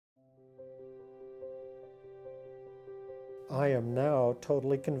I am now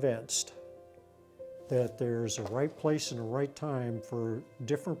totally convinced that there's a right place and a right time for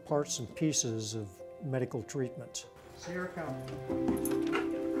different parts and pieces of medical treatment.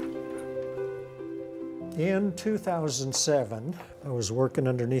 In 2007, I was working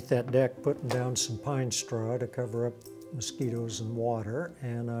underneath that deck putting down some pine straw to cover up mosquitoes and water,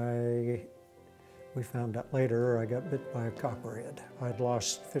 and we found out later I got bit by a copperhead. I'd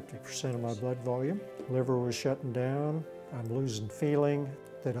lost 50% of my blood volume. Liver was shutting down. I'm losing feeling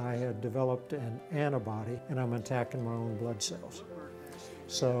that I had developed an antibody and I'm attacking my own blood cells.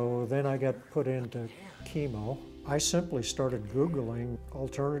 So then I got put into chemo. I simply started Googling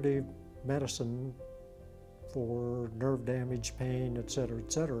alternative medicine for nerve damage, pain, et cetera,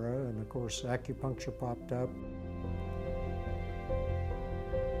 and of course acupuncture popped up.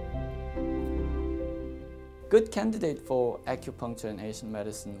 Good candidate for acupuncture and Asian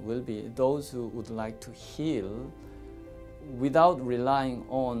medicine will be those who would like to heal without relying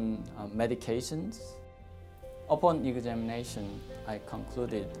on medications. Upon examination, I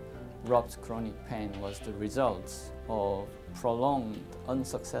concluded Rob's chronic pain was the result of prolonged,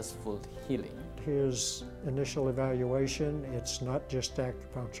 unsuccessful healing. His initial evaluation, it's not just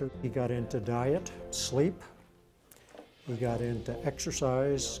acupuncture. He got into diet, sleep, he got into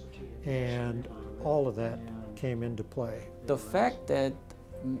exercise, and all of that came into play. The fact that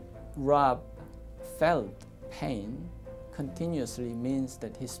Rob felt pain continuously means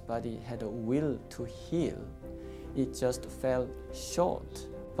that his body had a will to heal. It just fell short.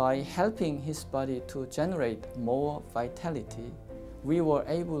 By helping his body to generate more vitality, we were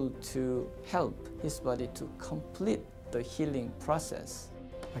able to help his body to complete the healing process.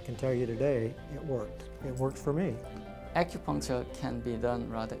 I can tell you today, it worked. It worked for me. Acupuncture can be done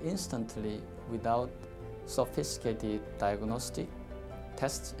rather instantly without sophisticated diagnostic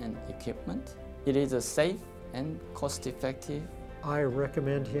tests and equipment. It is a safe and cost-effective. I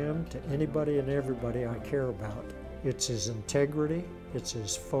recommend him to anybody and everybody I care about. It's his integrity, it's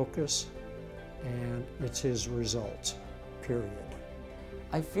his focus, and it's his results, period.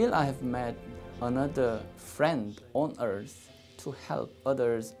 I feel I have met another friend on earth to help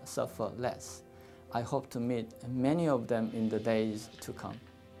others suffer less. I hope to meet many of them in the days to come.